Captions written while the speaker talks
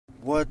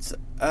What's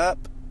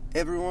up,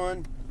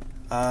 everyone?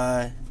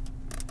 It's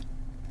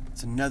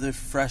another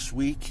fresh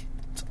week.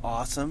 It's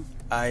awesome.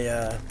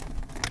 I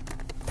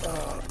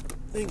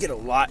didn't get a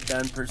lot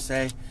done per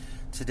se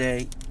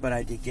today, but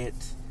I did get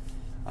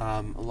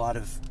a lot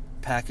of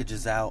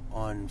packages out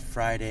on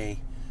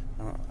Friday.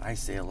 I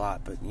say a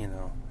lot, but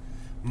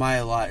my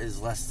a lot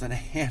is less than a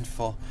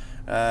handful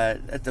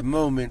at the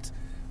moment.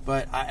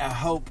 But I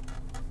hope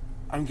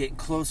I'm getting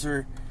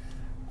closer.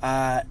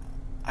 I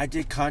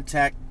did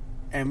contact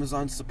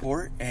Amazon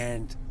support,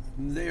 and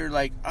they're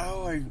like,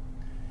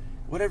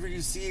 whatever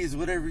you see is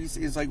whatever you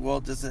see. It's like,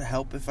 well, does it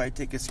help if I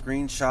take a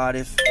screenshot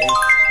if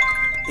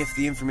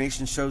the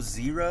information shows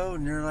 0?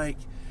 And they're like,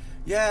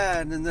 yeah.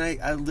 And then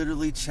I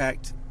literally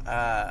checked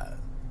again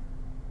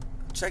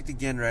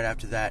right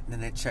after that, and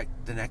then I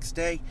checked the next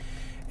day,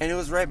 and it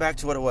was right back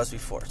to what it was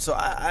before. So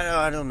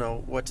I don't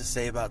know what to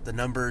say about the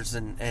numbers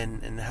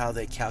and how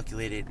they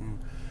calculate it and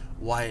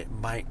why it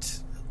might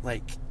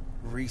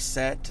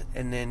reset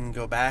and then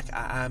go back.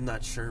 I'm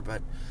not sure,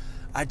 but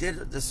I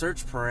did the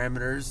search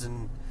parameters,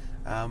 and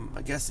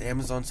I guess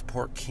Amazon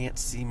support can't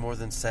see more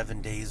than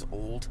 7 days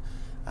old.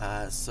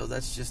 So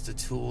that's just a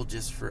tool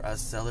just for us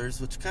sellers,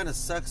 which kind of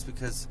sucks,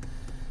 because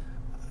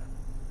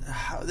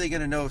how are they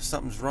going to know if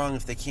something's wrong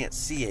if they can't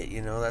see it?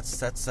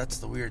 That's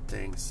the weird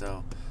thing.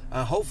 So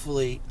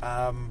hopefully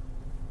I'll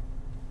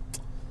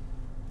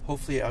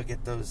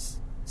get those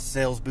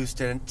sales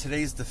boosted. And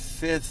today's the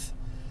 5th,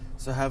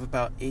 so I have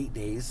about 8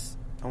 days.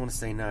 I want to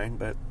say 9,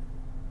 but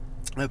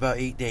about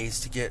 8 days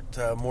to get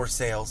more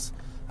sales.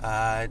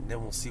 And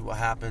then we'll see what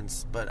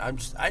happens. But I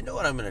know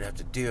what I'm going to have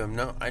to do.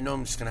 I know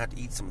I'm just going to have to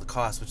eat some of the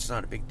costs, which is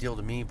not a big deal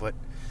to me. But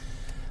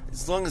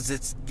as long as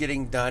it's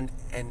getting done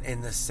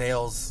and the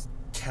sales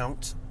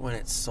count when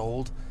it's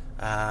sold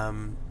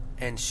and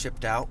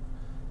shipped out,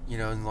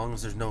 as long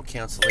as there's no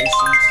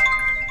cancellations.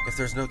 If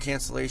there's no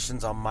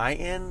cancellations on my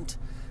end,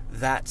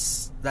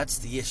 that's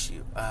the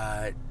issue.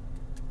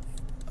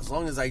 As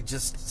long as I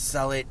just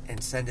sell it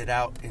and send it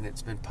out and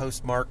it's been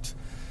postmarked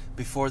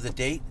before the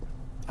date,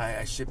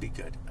 I should be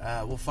good.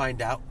 We'll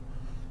find out.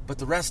 But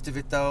the rest of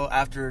it, though,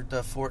 after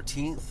the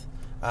 14th,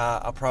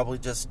 I'll probably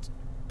just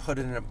put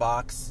it in a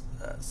box,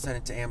 send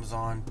it to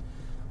Amazon,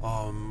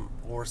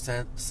 or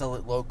sell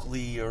it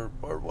locally or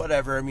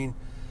whatever. I mean,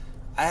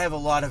 I have a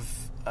lot of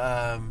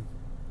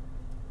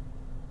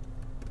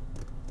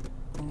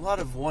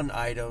one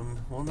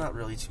item. Well, not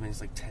really too many.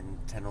 It's like 10,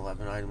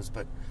 11 items,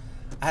 but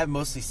I have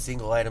mostly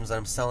single items that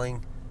I'm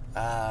selling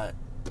now,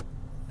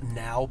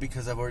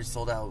 because I've already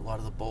sold out a lot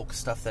of the bulk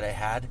stuff that I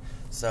had.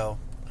 So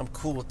I'm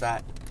cool with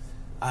that.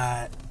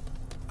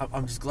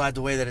 I'm just glad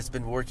the way that it's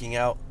been working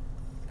out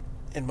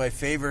in my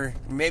favor.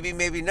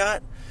 Maybe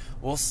not.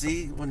 We'll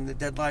see when the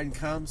deadline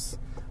comes.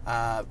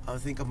 I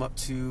think I'm up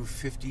to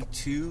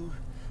 52,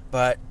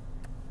 but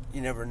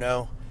you never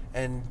know.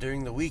 And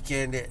during the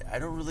weekend, I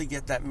don't really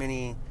get that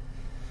many.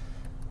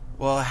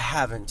 Well, I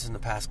haven't in the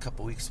past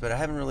couple weeks, but I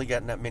haven't really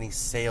gotten that many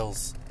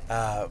sales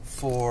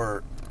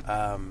for.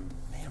 Man,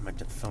 my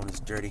phone is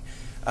dirty.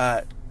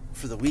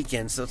 For the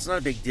weekend, so it's not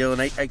a big deal.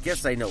 And I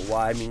guess I know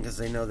why.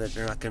 Because I know that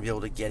they're not going to be able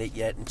to get it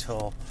yet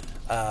until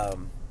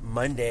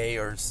Monday,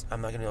 or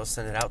I'm not going to be able to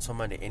send it out till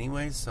Monday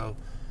anyway. So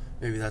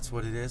maybe that's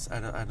what it is.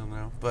 I don't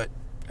know. But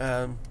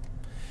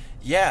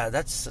yeah,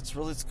 that's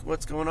really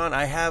what's going on.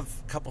 I have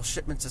a couple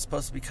shipments that's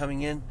supposed to be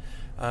coming in.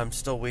 I'm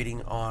still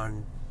waiting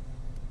on.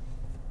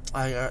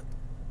 I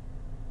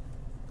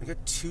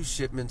got 2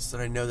 shipments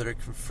that I know that are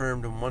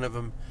confirmed, and one of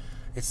them,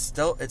 it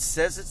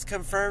says it's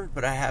confirmed,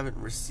 but I haven't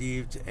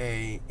received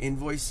a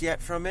invoice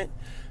yet from it.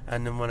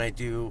 And then when I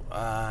do,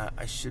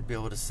 I should be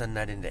able to send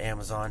that into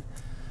Amazon.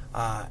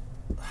 I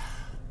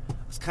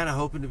was kind of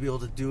hoping to be able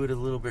to do it a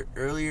little bit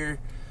earlier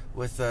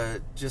with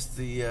just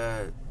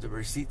the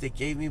receipt they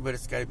gave me, but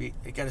it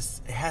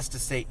has to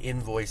say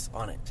invoice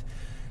on it.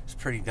 It's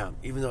pretty dumb,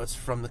 even though it's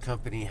from the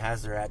company,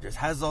 has their address,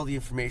 has all the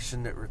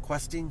information that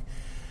requesting,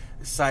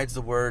 besides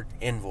the word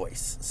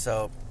invoice.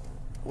 So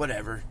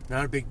whatever,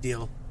 not a big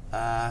deal.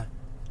 I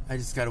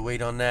just gotta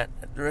wait on that.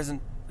 There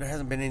hasn't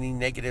been any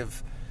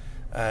negative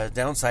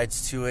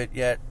downsides to it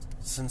yet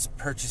since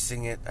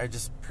purchasing it. I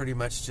just pretty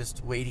much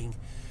just waiting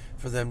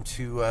for them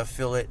to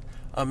fill it.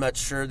 I'm not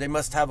sure. They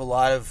must have a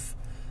lot of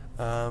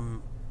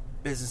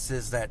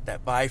businesses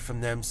that buy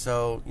from them,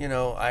 so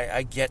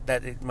I get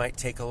that it might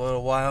take a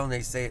little while, and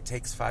they say it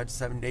takes 5 to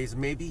 7 days.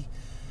 Maybe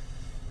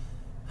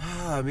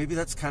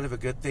that's kind of a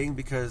good thing,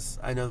 because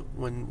I know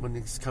when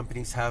these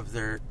companies have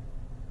their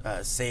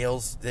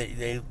sales,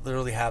 they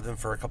literally have them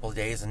for a couple of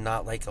days and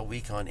not like a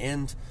week on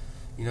end,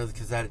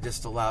 because that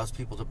just allows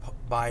people to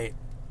buy it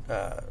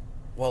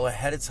well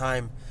ahead of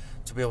time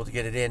to be able to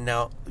get it in.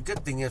 Now, the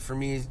good thing for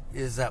me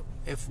is that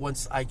if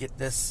once I get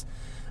this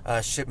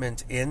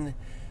shipment in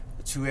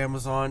to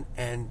Amazon,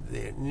 and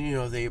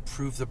they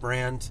approve the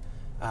brand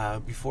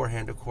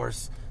beforehand, of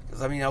course,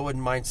 because I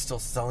wouldn't mind still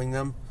selling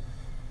them,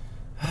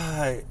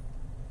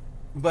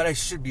 but I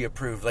should be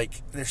approved.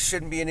 There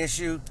shouldn't be an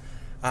issue.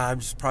 I'm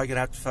just probably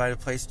gonna have to find a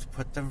place to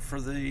put them for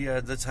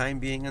the time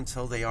being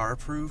until they are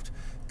approved,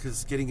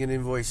 because getting an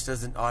invoice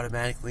doesn't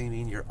automatically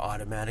mean you're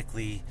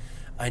automatically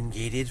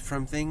ungated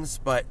from things,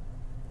 but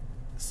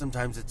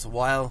sometimes it's a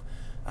while.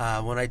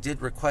 When I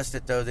did request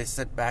it, though, they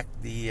sent back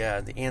the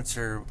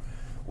answer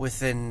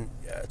within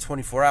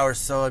 24 hours.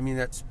 So, I mean,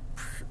 that's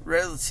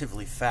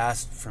relatively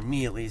fast for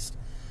me, at least.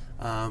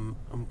 I'm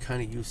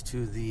kind of used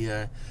to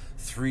the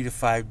 3 to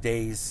 5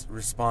 days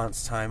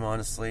response time,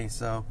 honestly.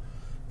 So,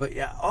 but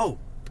yeah. Oh,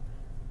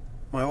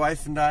 my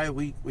wife and I,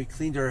 we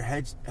cleaned her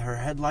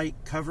headlight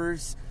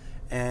covers,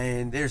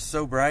 and they're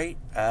so bright.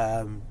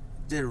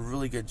 Did a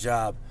really good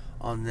job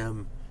on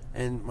them.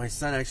 And my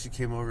son actually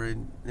came over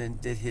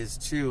and did his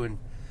too, and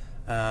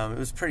it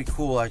was pretty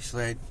cool,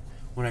 actually.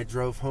 When I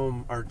drove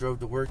home or drove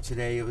to work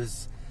today,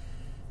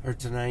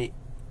 tonight,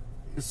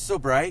 it was so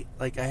bright.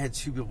 Like, I had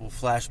two people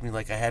flash me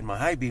like I had my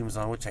high beams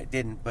on, which I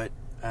didn't. But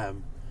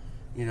I'm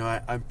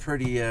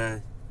pretty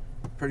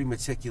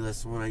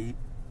meticulous when I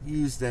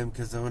use them,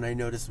 because when I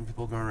notice when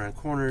people going around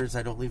corners,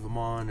 I don't leave them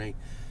on.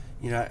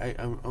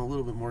 I'm a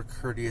little bit more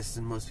courteous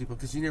than most people,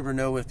 because you never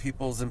know with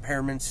people's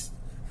impairments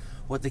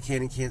what they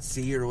can and can't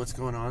see or what's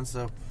going on.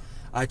 So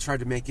I try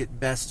to make it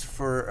best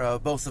for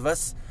both of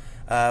us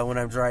when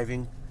I'm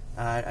driving.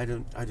 I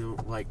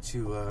don't like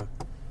to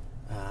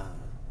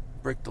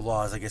break the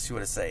laws, I guess you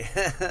want to say.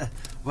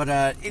 But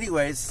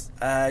anyways,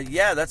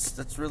 yeah,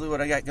 that's really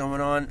what I got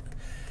going on.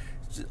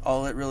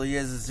 All it really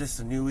is just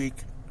a new week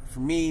for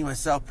me,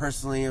 myself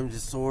personally. I'm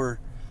just sore.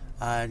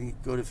 I need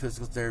to go to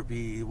physical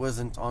therapy. It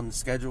wasn't on the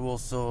schedule,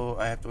 so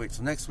I have to wait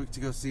till next week to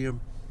go see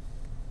him.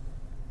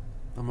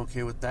 I'm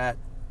okay with that.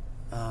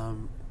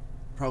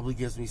 Probably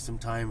gives me some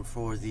time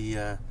for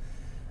the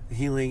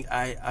healing.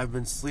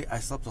 I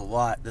slept a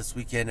lot this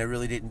weekend. I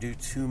really didn't do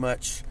too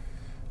much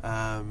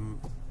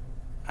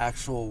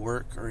actual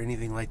work or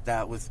anything like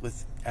that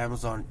with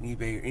Amazon,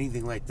 eBay, or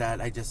anything like that.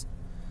 I just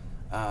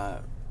I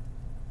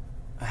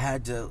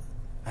had to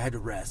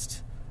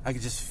rest. I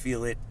could just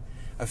feel it.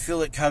 I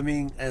feel it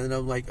coming, and then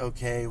I'm like,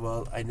 okay,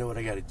 well, I know what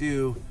I got to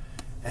do.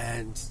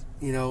 And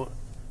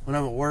when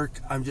I'm at work,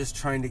 I'm just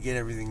trying to get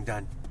everything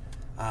done.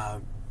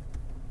 I'm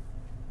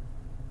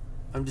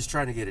just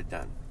trying to get it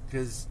done,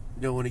 because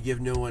I don't want to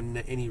give no one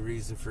any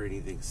reason for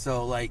anything.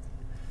 So, like,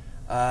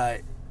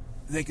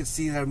 they can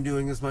see that I'm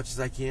doing as much as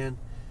I can,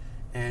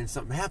 and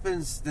something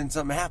happens, then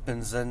something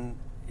happens, and,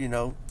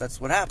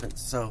 that's what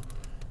happens. So,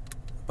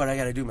 but I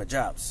got to do my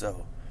job.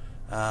 So,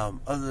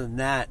 other than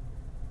that,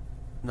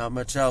 not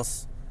much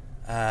else.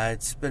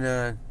 It's been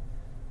an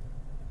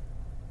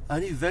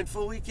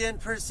uneventful weekend,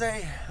 per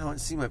se. I went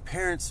to see my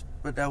parents,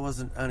 but that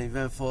wasn't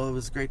uneventful. It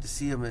was great to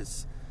see them.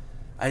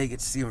 I didn't get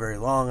to see him very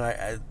long.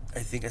 I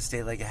think I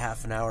stayed like a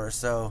half an hour or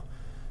so,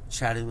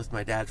 chatting with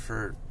my dad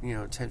for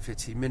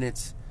 10-15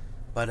 minutes.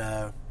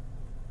 But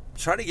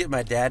trying to get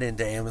my dad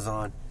into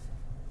Amazon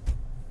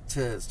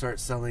to start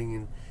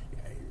selling,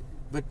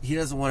 but he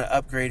doesn't want to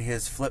upgrade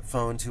his flip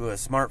phone to a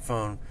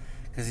smartphone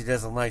because he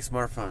doesn't like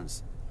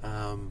smartphones.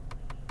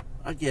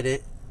 I get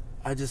it.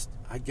 I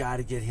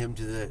gotta get him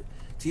to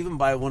even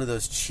buy one of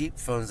those cheap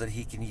phones that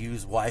he can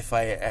use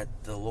Wi-Fi at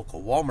the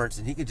local Walmarts,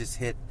 and he could just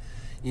hit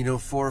 4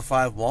 or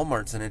 5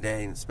 Walmarts in a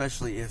day, and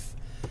especially if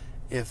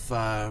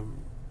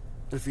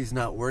he's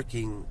not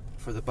working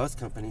for the bus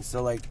company.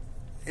 So, like,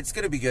 it's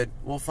gonna be good.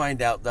 We'll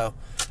find out, though.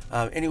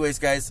 Anyways,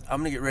 guys, I'm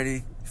gonna get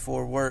ready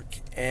for work,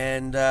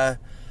 and I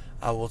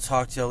will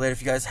talk to you later.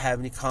 If you guys have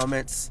any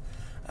comments,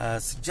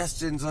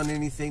 suggestions on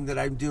anything that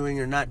I'm doing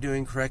or not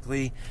doing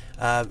correctly,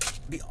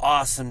 be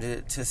awesome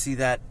to see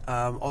that.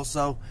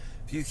 Also,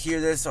 if you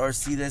hear this or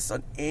see this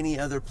on any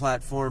other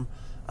platform,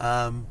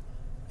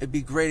 it'd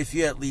be great if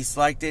you at least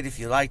liked it. If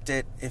you liked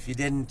it, if you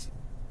didn't,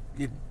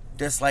 you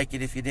dislike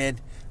it. If you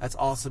did, that's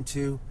awesome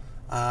too.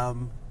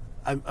 I'm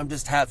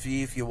just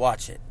happy if you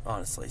watch it,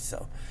 honestly.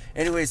 So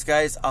anyways,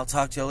 guys, I'll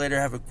talk to you later.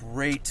 Have a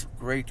great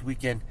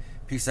weekend.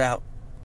 Peace out.